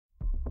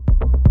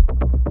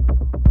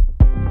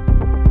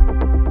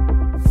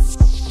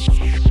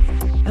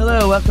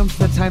welcome to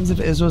the Times of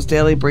Israel's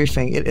Daily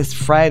Briefing. It is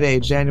Friday,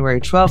 January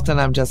 12th,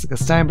 and I'm Jessica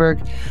Steinberg.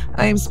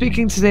 I am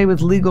speaking today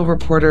with legal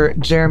reporter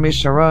Jeremy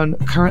Sharon,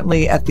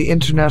 currently at the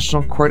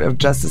International Court of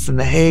Justice in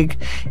The Hague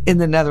in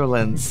the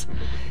Netherlands.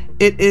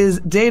 It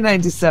is day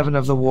 97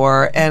 of the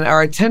war, and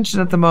our attention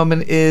at the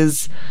moment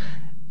is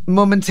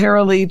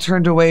momentarily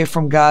turned away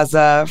from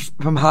Gaza,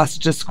 from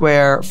Hostages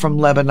Square, from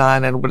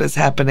Lebanon, and what is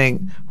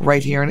happening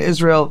right here in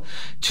Israel,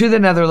 to the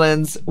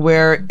Netherlands,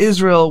 where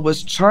Israel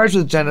was charged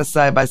with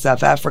genocide by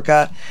South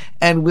Africa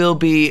and will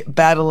be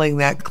battling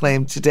that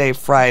claim today,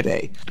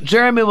 Friday.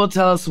 Jeremy will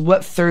tell us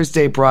what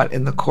Thursday brought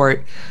in the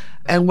court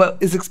and what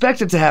is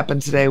expected to happen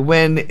today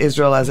when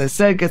Israel, as I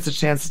said, gets a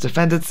chance to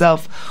defend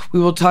itself. We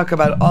will talk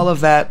about all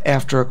of that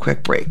after a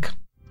quick break.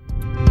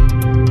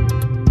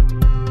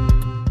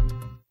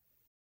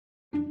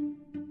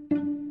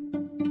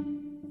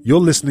 You're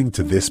listening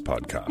to this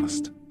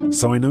podcast,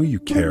 so I know you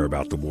care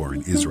about the war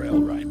in Israel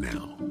right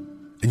now.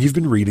 And you've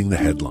been reading the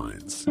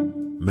headlines.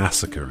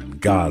 Massacre in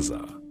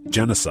Gaza.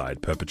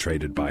 Genocide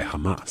perpetrated by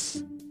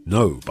Hamas.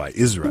 No, by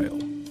Israel.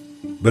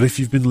 But if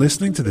you've been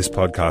listening to this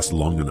podcast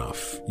long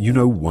enough, you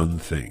know one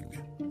thing.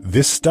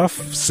 This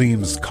stuff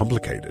seems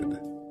complicated.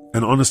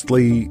 And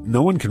honestly,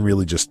 no one can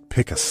really just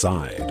pick a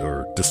side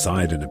or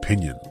decide an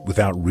opinion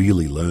without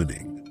really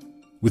learning,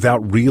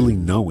 without really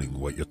knowing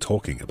what you're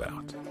talking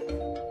about.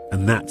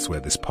 And that's where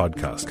this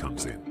podcast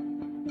comes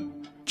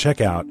in.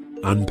 Check out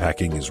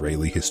Unpacking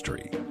Israeli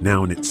History,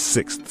 now in its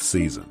 6th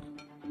season.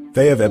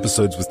 They have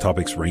episodes with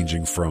topics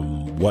ranging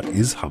from what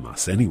is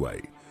Hamas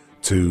anyway,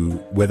 to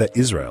whether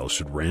Israel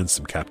should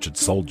ransom captured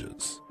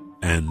soldiers,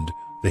 and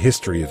the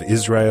history of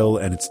Israel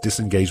and its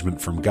disengagement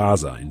from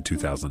Gaza in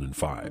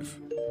 2005.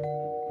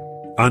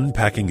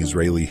 Unpacking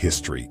Israeli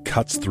History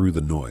cuts through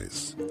the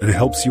noise and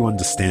helps you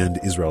understand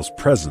Israel's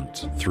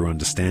present through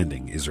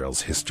understanding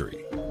Israel's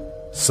history.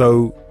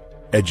 So,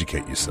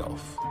 educate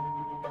yourself.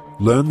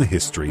 Learn the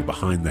history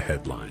behind the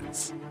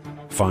headlines.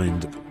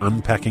 Find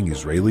Unpacking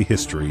Israeli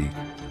History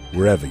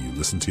wherever you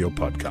listen to your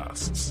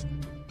podcasts.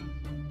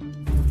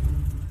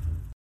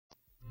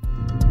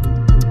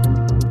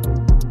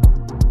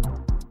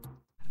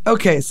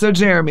 Okay, so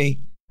Jeremy,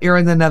 you're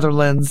in the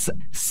Netherlands.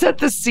 Set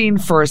the scene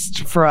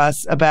first for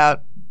us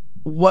about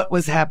what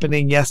was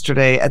happening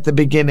yesterday at the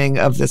beginning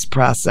of this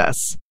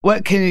process.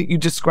 What can you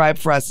describe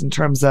for us in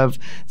terms of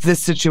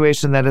this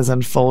situation that is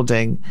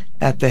unfolding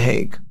at The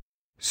Hague?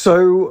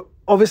 So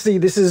obviously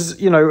this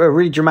is, a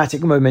really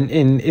dramatic moment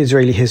in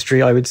Israeli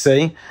history, I would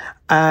say.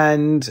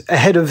 And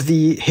ahead of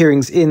the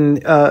hearings in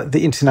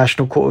the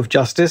International Court of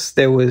Justice,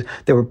 there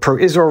were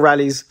pro-Israel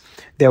rallies,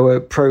 there were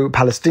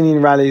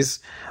pro-Palestinian rallies.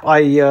 I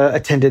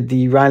attended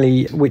the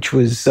rally which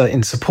was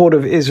in support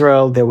of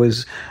Israel. There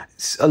was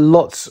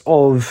lots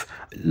of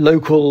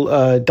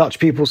local Dutch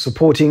people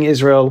supporting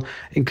Israel,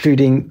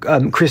 including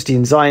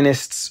Christian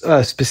Zionists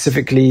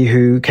specifically,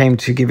 who came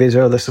to give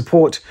Israel their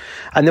support.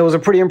 And there was a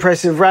pretty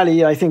impressive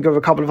rally, I think, of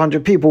a couple of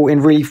hundred people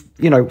in really,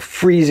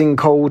 freezing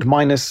cold,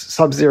 minus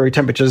sub-zero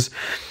temperatures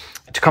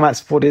to come out and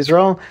support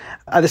Israel.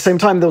 At the same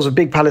time, there was a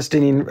big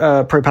Palestinian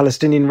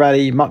pro-Palestinian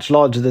rally, much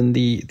larger than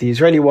the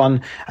Israeli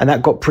one, and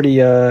that got pretty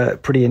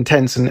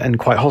intense and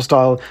quite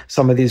hostile.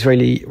 Some of the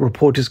Israeli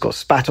reporters got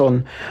spat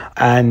on,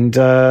 and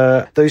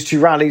those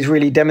two rallies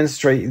really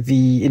demonstrate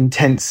the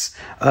intense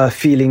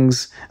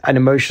feelings and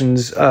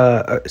emotions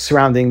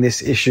surrounding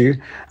this issue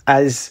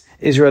as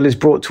Israel is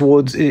brought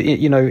towards,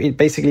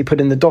 basically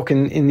put in the dock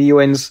in the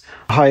UN's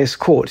highest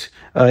court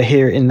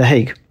here in The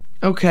Hague.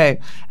 Okay.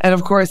 And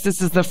of course,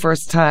 this is the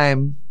first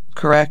time,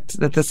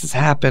 correct, that this has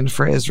happened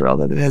for Israel,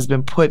 that it has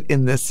been put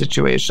in this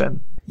situation.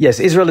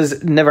 Yes, Israel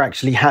has never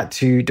actually had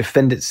to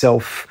defend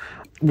itself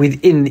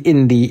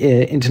in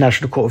the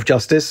International Court of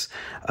Justice.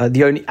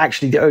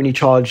 The only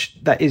charge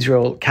that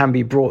Israel can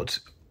be brought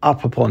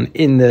up upon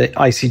in the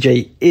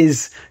ICJ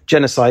is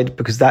genocide,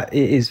 because that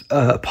is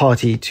a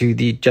party to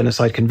the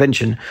Genocide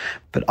Convention.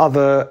 But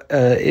other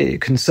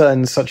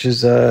concerns, such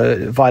as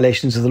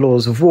violations of the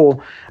laws of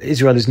war,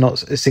 Israel is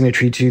not a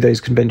signatory to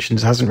those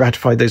conventions, hasn't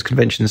ratified those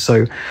conventions.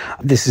 So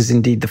this is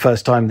indeed the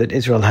first time that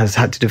Israel has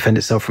had to defend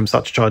itself from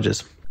such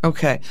charges.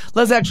 Okay.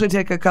 Let's actually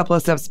take a couple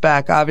of steps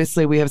back.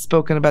 Obviously, we have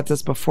spoken about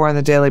this before in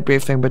the daily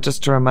briefing, but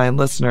just to remind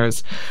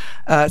listeners,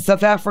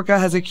 South Africa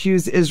has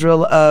accused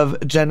Israel of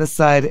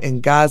genocide in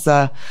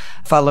Gaza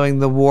following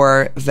the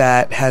war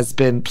that has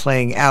been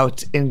playing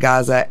out in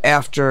Gaza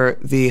after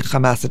the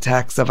Hamas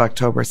attacks of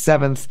October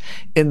 7th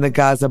in the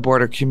Gaza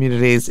border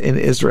communities in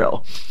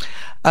Israel.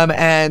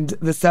 And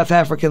the South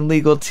African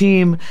legal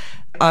team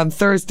on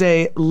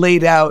Thursday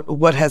laid out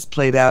what has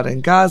played out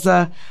in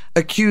Gaza,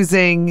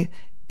 accusing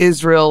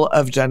Israel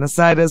of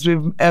genocide, as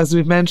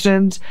we've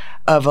mentioned,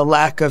 of a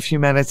lack of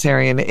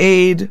humanitarian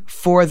aid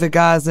for the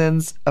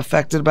Gazans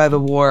affected by the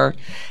war.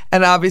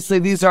 And obviously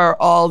these are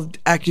all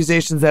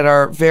accusations that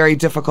are very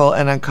difficult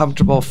and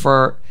uncomfortable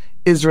for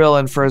Israel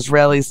and for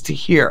Israelis to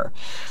hear.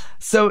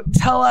 So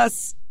tell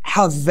us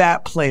how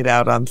that played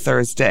out on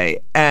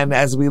Thursday, and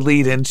as we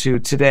lead into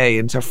today,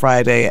 into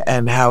Friday,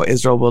 and how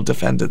Israel will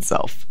defend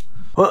itself.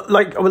 Well,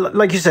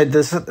 like you said,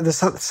 the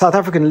South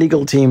African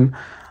legal team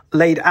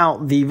laid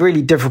out the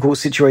really difficult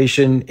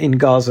situation in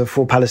Gaza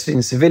for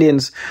Palestinian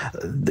civilians.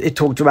 It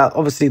talked about,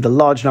 obviously, the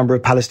large number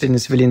of Palestinian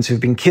civilians who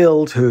have been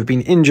killed, who have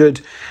been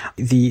injured,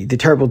 the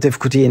terrible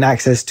difficulty in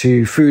access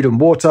to food and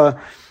water,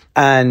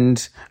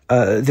 and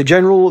the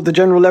general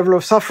level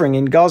of suffering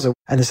in Gaza.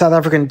 And the South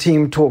African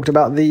team talked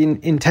about the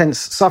intense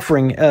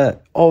suffering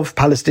of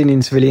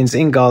Palestinian civilians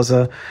in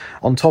Gaza,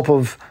 on top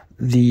of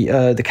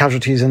the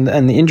casualties and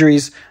the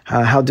injuries,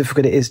 how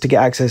difficult it is to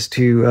get access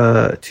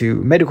to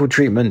medical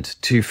treatment,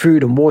 to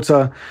food and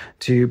water,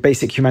 to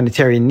basic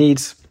humanitarian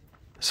needs.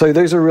 So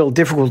those are real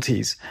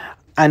difficulties.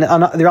 And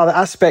the other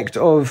aspect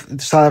of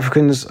the South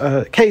Africans'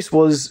 case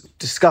was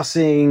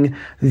discussing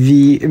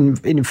the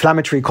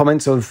inflammatory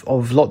comments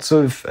of lots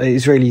of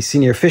Israeli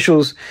senior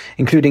officials,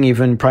 including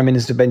even Prime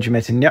Minister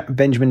Benjamin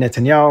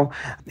Netanyahu,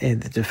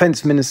 the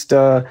Defense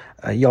Minister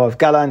Yoav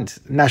Gallant,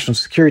 National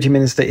Security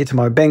Minister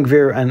Itamar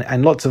Ben-Gvir,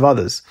 and lots of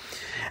others,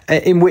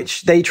 in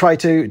which they try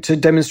to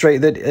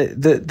demonstrate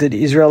that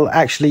Israel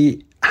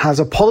actually has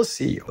a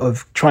policy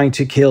of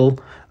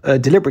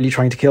deliberately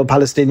trying to kill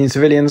Palestinian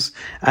civilians,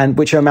 and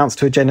which amounts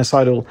to a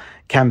genocidal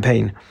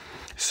campaign.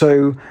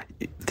 So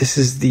this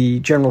is the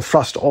general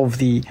thrust of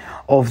the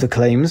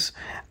claims,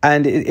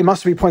 and it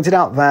must be pointed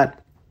out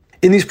that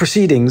in these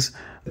proceedings,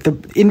 the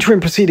interim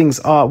proceedings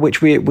which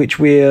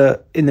we're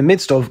in the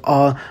midst of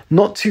are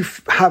not to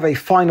have a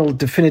final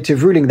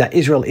definitive ruling that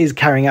Israel is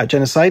carrying out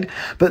genocide,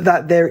 but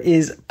that there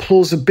is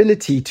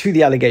plausibility to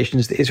the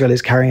allegations that Israel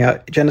is carrying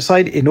out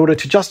genocide in order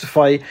to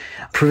justify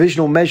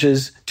provisional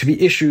measures to be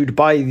issued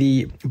by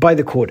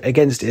the court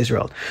against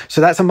Israel.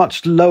 So that's a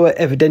much lower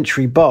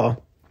evidentiary bar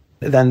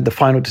than the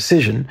final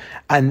decision,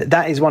 and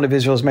that is one of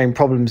Israel's main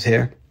problems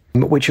here,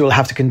 which you will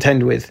have to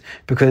contend with,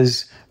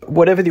 because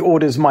whatever the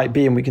orders might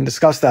be, and we can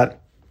discuss that,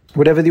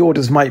 whatever the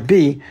orders might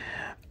be,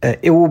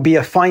 it will be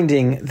a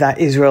finding that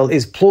Israel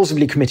is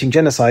plausibly committing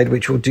genocide,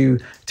 which will do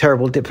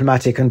terrible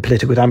diplomatic and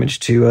political damage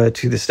to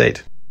the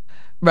state.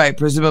 Right.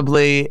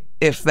 Presumably,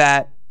 if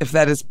that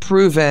is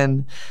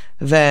proven,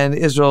 then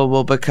Israel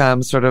will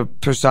become sort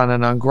of persona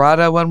non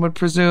grata, one would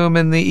presume,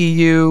 in the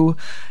EU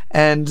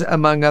and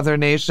among other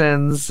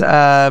nations.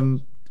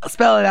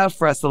 Spell it out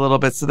for us a little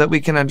bit so that we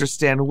can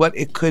understand what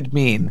it could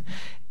mean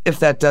if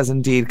that does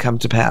indeed come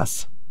to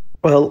pass.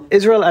 Well,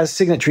 Israel, as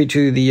signatory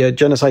to the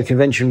Genocide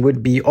Convention,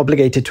 would be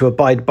obligated to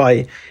abide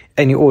by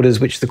any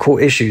orders which the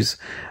court issues.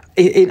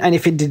 And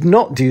if it did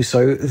not do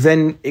so,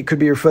 then it could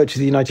be referred to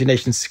the United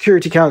Nations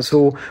Security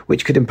Council,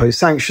 which could impose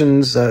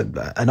sanctions,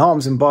 an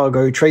arms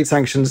embargo, trade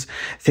sanctions,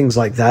 things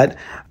like that.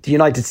 The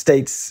United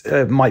States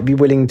might be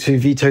willing to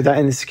veto that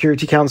in the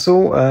Security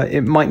Council.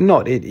 It might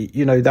not.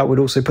 That would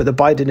also put the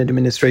Biden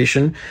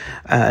administration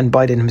and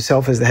Biden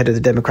himself as the head of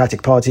the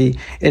Democratic Party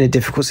in a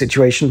difficult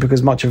situation,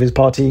 because much of his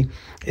party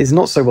is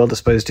not so well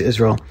disposed to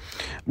Israel.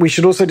 We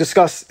should also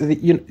discuss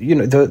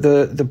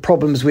the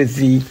problems with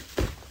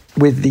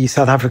the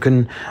South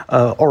African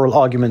oral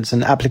arguments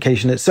and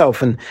application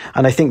itself. And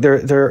I think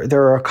there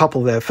are a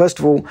couple there. First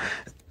of all,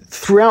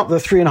 throughout the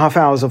 3.5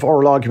 hours of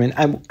oral argument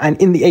and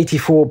in the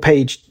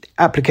 84-page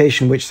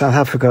application which South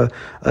Africa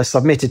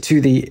submitted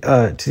to the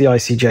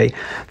ICJ,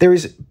 there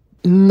is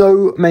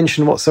no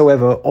mention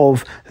whatsoever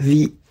of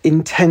the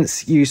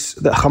intense use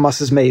that Hamas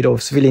has made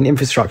of civilian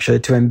infrastructure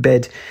to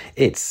embed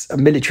its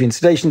military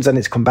installations and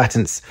its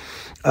combatants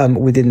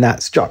within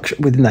that structure,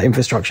 within that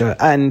infrastructure.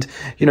 And,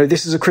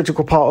 this is a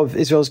critical part of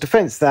Israel's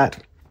defense, that,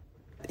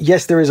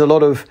 yes, there is a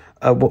lot of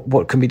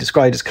what can be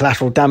described as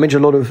collateral damage. A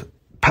lot of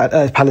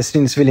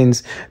Palestinian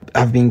civilians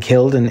have been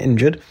killed and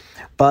injured.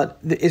 But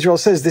Israel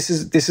says this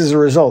is a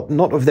result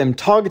not of them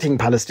targeting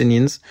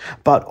Palestinians,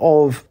 but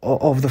of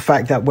the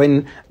fact that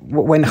when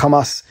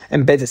Hamas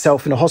embeds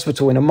itself in a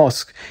hospital, in a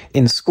mosque,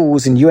 in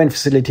schools, in UN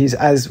facilities,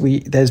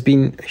 there's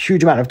been a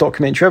huge amount of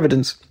documentary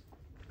evidence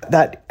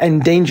that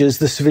endangers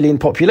the civilian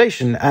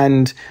population.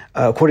 And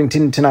according to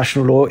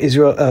international law,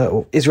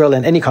 Israel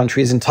and any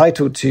country is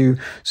entitled to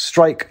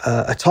strike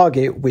a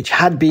target which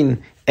had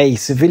been a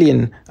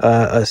civilian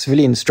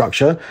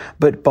structure,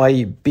 but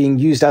by being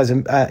used as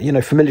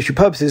for military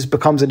purposes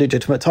becomes a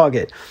legitimate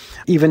target,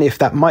 even if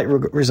that might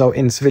result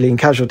in civilian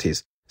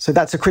casualties. So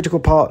that's a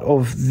critical part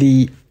of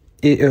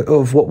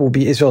what will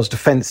be Israel's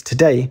defense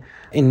today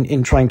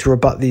in trying to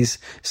rebut these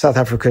South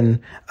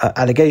African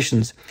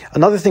allegations.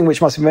 Another thing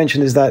which must be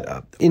mentioned is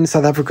that in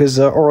South Africa's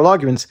oral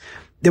arguments,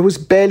 there was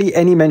barely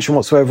any mention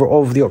whatsoever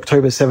of the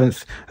October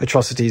 7th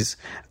atrocities.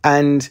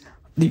 And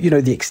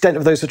the extent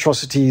of those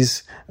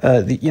atrocities,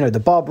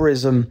 the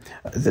barbarism,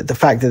 the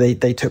fact that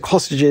they took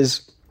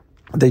hostages,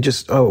 they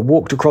just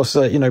walked across,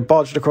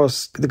 barged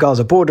across the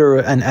Gaza border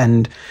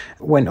and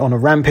went on a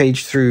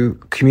rampage through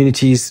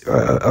communities,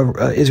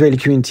 Israeli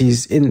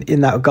communities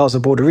in that Gaza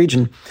border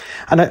region.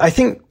 And I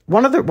think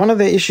one of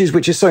the issues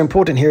which is so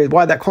important here,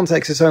 why that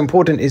context is so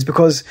important, is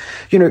because,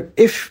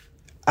 if,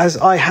 as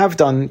I have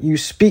done, you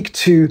speak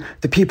to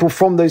the people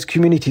from those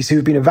communities who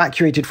have been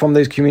evacuated from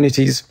those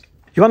communities,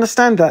 you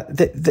understand that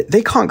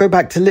they can't go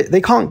back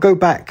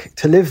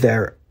to live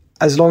there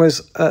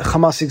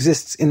Hamas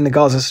exists in the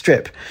Gaza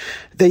Strip.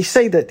 They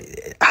say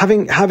that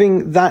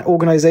having that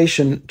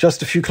organization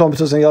just a few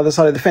kilometers on the other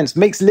side of the fence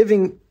makes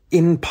living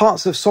in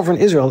parts of sovereign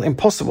Israel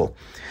impossible.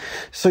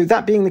 So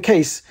that being the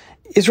case,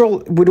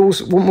 Israel would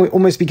also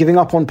almost be giving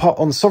up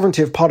on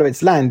sovereignty of part of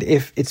its land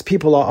if its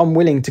people are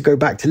unwilling to go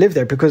back to live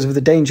there because of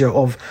the danger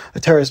of a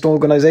terrorist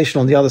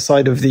organization on the other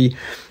side of the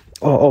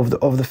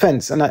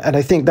fence. And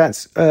I think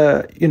that's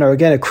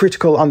again a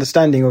critical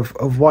understanding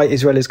of why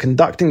Israel is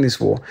conducting this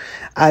war.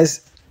 As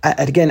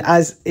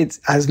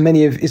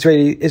many of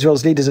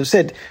Israel's leaders have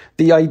said,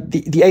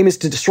 the aim is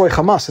to destroy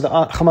Hamas, so that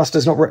Hamas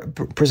does not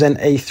represent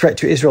a threat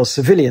to Israel's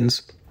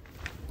civilians.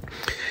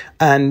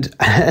 And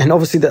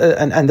obviously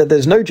that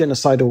there's no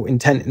genocidal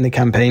intent in the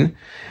campaign,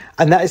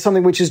 and that is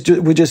something which is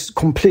just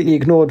completely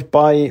ignored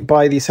by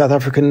the South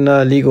African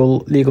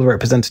legal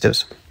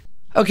representatives.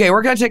 Okay,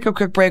 we're going to take a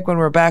quick break. When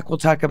we're back, we'll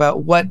talk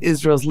about what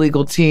Israel's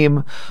legal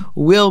team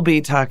will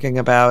be talking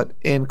about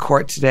in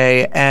court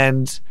today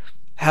and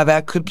how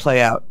that could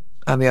play out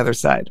on the other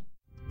side.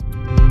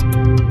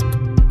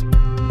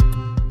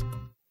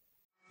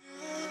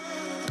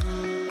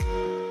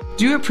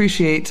 Do you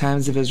appreciate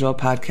Times of Israel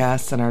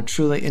podcasts and our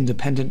truly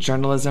independent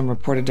journalism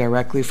reported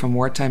directly from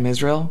wartime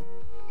Israel?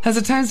 Has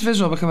the Times of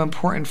Israel become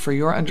important for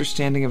your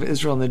understanding of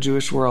Israel and the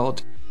Jewish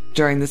world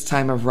during this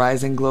time of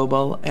rising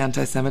global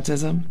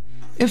anti-Semitism?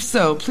 If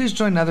so, please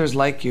join others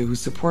like you who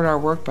support our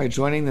work by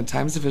joining the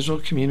Times of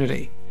Israel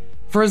community.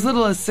 For as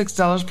little as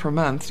 $6 per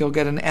month, you'll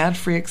get an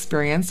ad-free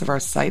experience of our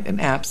site and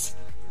apps,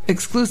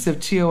 exclusive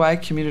TOI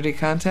community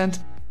content,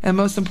 and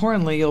most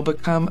importantly, you'll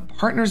become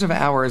partners of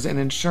ours in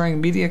ensuring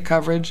media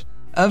coverage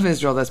of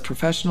Israel that's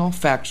professional,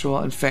 factual,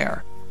 and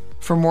fair.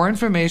 For more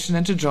information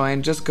and to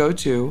join, just go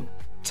to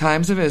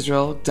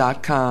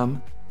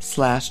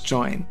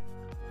timesofisrael.com/join.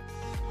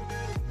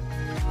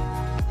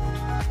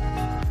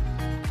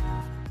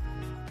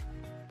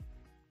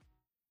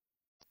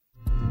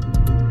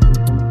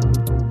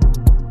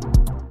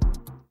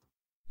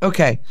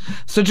 Okay,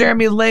 so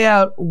Jeremy, lay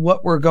out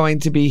what we're going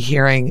to be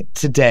hearing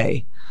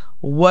today.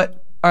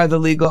 What are the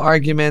legal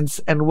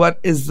arguments, and what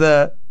is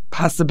the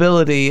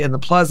possibility and the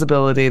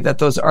plausibility that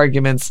those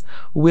arguments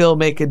will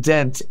make a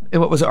dent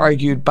in what was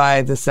argued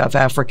by the South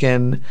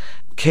African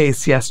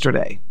case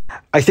yesterday?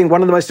 I think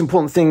one of the most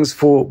important things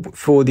for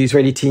the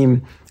Israeli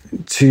team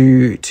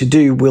to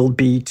do will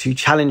be to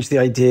challenge the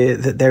idea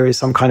that there is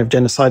some kind of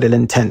genocidal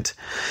intent.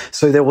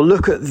 So they will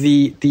look at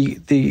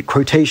the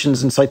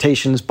quotations and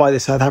citations by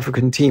the South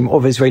African team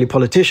of Israeli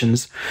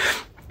politicians,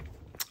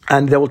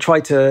 and they will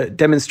try to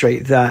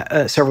demonstrate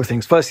that several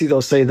things. Firstly,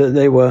 they'll say that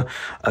they were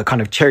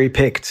kind of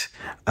cherry-picked,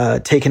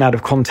 taken out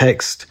of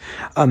context.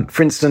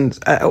 For instance,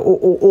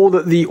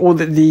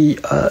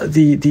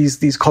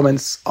 these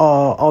comments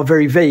are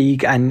very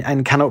vague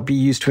and cannot be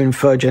used to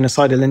infer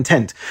genocidal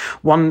intent.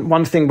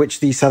 One thing which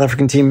the South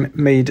African team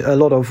made a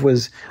lot of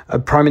was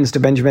Prime Minister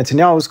Benjamin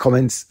Netanyahu's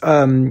comments,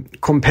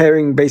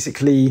 comparing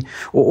basically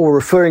or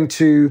referring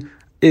to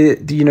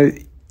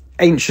the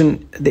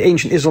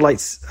ancient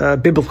Israelites'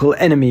 biblical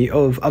enemy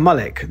of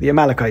Amalek, the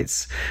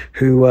Amalekites,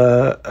 who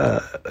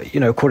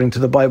according to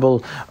the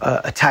Bible,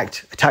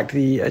 attacked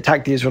the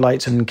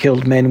Israelites and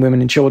killed men,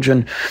 women, and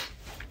children.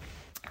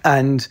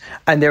 And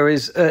there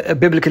is a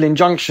biblical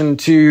injunction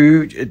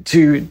to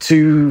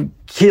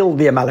kill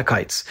the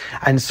Amalekites.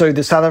 And so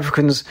the South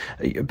Africans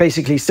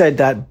basically said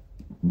that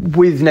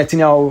with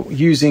Netanyahu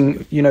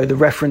using,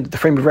 the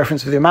frame of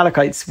reference of the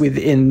Amalekites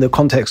within the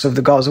context of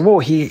the Gaza war,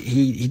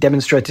 he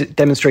demonstrated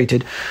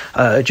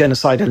a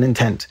genocidal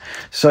intent.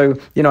 So,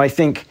 I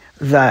think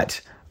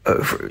that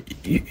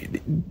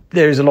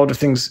there's a lot of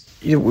things.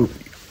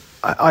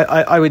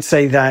 I would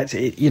say that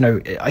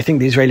I think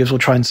the Israelis will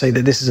try and say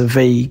that this is a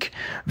vague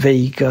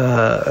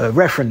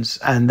reference,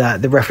 and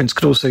that the reference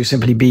could also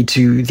simply be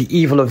to the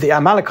evil of the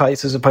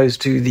Amalekites as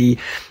opposed to the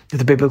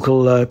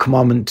biblical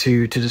commandment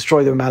to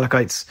destroy the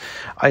Amalekites.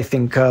 I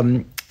think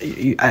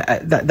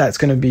that's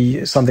going to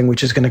be something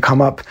which is going to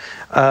come up.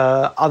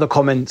 Other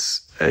comments,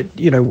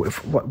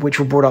 which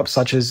were brought up,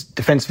 such as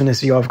Defense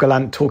Minister Yoav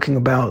Gallant talking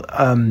about,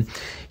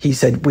 he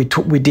said,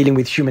 we're dealing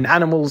with human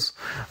animals,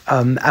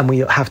 and we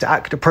have to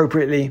act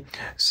appropriately.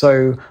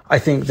 So I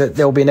think that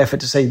there will be an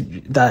effort to say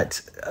that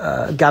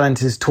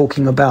Gallant is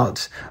talking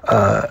about,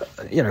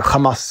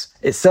 Hamas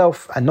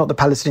itself and not the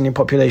Palestinian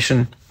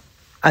population.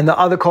 And the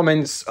other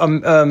comments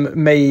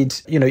made,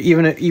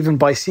 even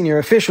by senior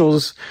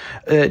officials,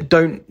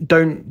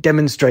 don't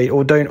demonstrate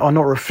or are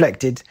not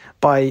reflected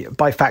by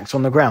facts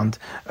on the ground.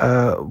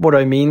 What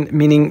I mean,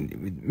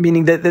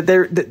 meaning that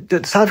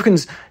the South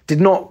Africans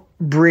did not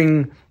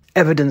bring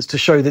evidence to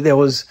show that there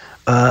was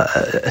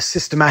a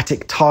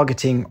systematic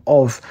targeting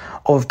of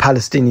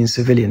Palestinian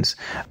civilians,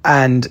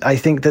 and I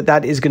think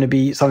that is going to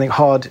be something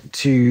hard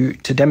to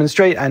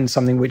demonstrate, and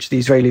something which the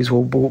Israelis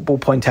will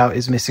point out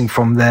is missing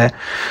from their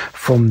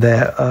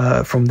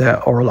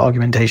oral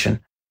argumentation.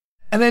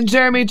 And then,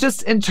 Jeremy,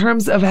 just in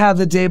terms of how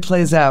the day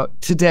plays out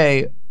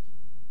today,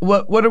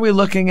 what are we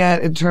looking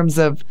at in terms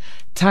of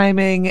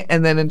timing,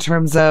 and then in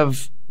terms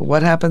of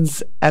what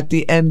happens at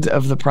the end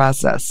of the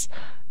process?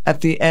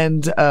 at the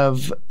end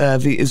of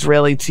the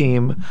Israeli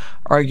team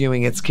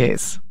arguing its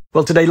case?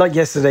 Well, today, like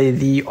yesterday,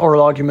 the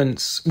oral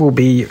arguments will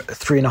be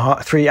 3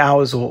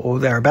 hours or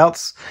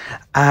thereabouts.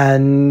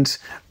 And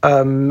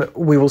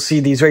we will see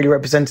the Israeli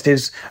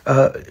representatives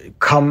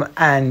come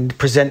and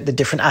present the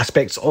different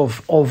aspects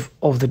of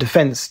the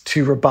defense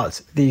to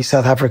rebut the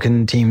South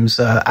African team's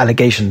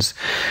allegations.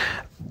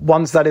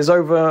 Once that is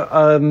over,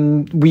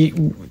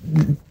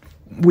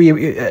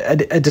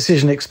 a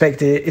decision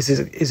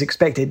is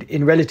expected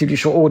in relatively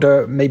short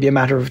order, maybe a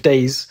matter of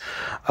days,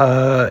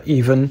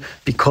 even,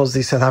 because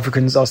the South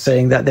Africans are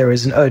saying that there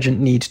is an urgent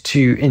need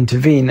to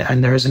intervene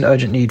and there is an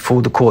urgent need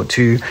for the court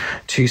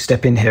to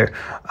step in here.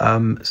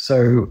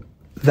 So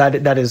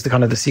that is the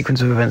kind of the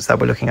sequence of events that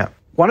we're looking at.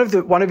 One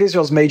of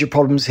Israel's major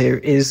problems here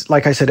is,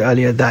 like I said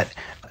earlier, that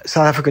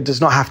South Africa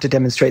does not have to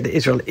demonstrate that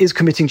Israel is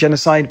committing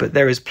genocide, but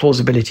there is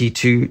plausibility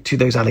to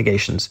those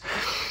allegations.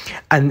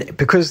 And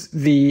because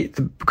the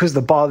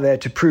bar there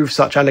to prove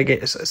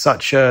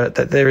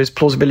that there is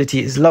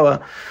plausibility is lower,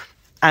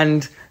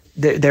 and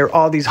there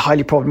are these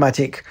highly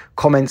problematic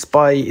comments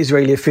by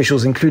Israeli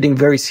officials, including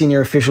very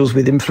senior officials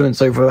with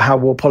influence over how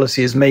war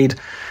policy is made,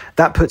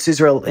 that puts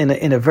Israel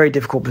in a very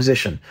difficult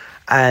position.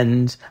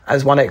 And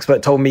as one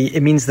expert told me,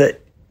 it means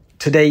that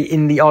today,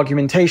 in the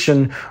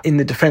argumentation, in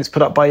the defense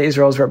put up by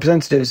Israel's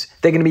representatives,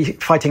 they're going to be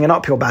fighting an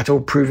uphill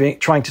battle,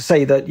 trying to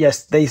say that,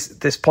 yes,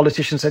 this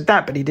politician said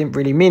that, but he didn't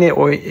really mean it,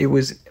 or it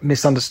was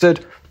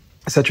misunderstood,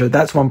 etc.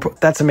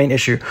 That's a main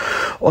issue.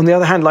 On the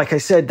other hand, like I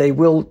said, they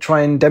will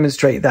try and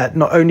demonstrate that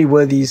not only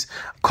were these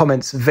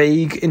comments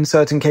vague in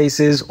certain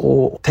cases,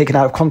 or taken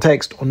out of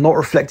context, or not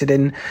reflected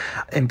in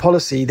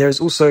policy,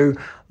 there's also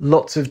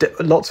lots of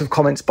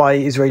comments by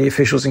Israeli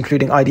officials,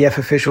 including IDF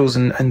officials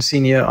and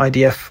senior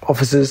IDF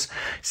officers,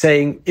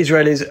 saying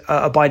Israel is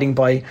abiding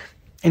by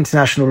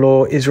international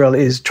law. Israel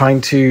is trying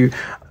to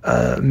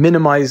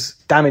minimize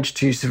damage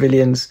to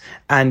civilians,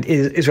 and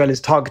Israel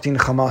is targeting the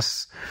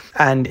Hamas.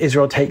 And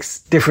Israel takes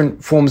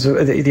different forms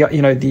of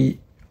the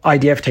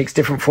IDF takes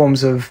different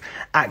forms of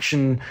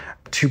action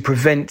to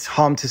prevent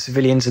harm to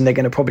civilians, and they're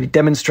going to probably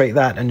demonstrate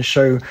that and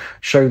show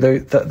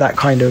that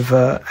kind of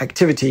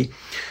activity.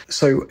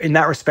 So in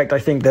that respect, I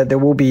think that there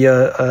will be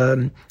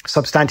a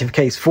substantive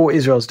case for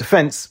Israel's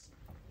defense.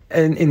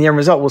 And in the end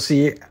result, we'll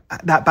see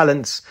that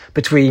balance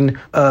between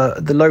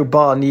the low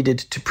bar needed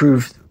to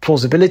prove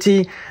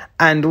plausibility,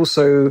 and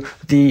also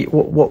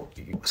what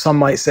some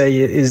might say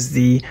is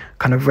the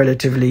kind of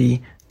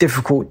relatively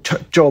difficult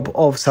job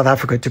of South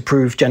Africa to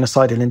prove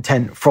genocidal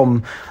intent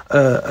from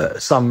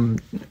some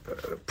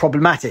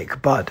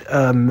problematic but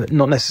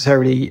not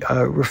necessarily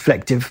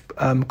reflective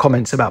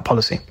comments about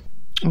policy.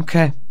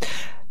 Okay.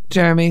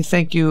 Jeremy,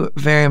 thank you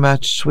very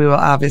much. We will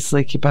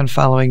obviously keep on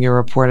following your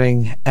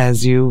reporting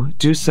as you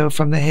do so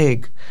from The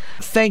Hague.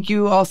 Thank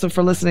you also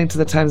for listening to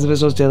the Times of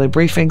Israel's Daily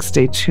Briefing.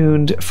 Stay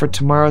tuned for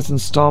tomorrow's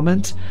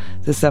installment.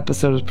 This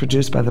episode was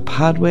produced by the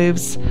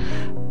Podwaves.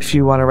 If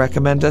you want to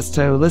recommend us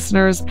to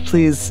listeners,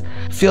 please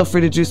feel free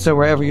to do so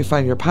wherever you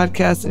find your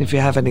podcasts. And if you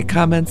have any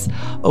comments,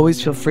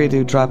 always feel free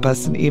to drop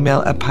us an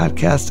email at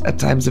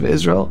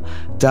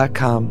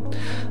podcast@timesofisrael.com.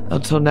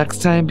 Until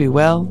next time, be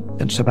well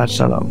and Shabbat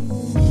Shalom.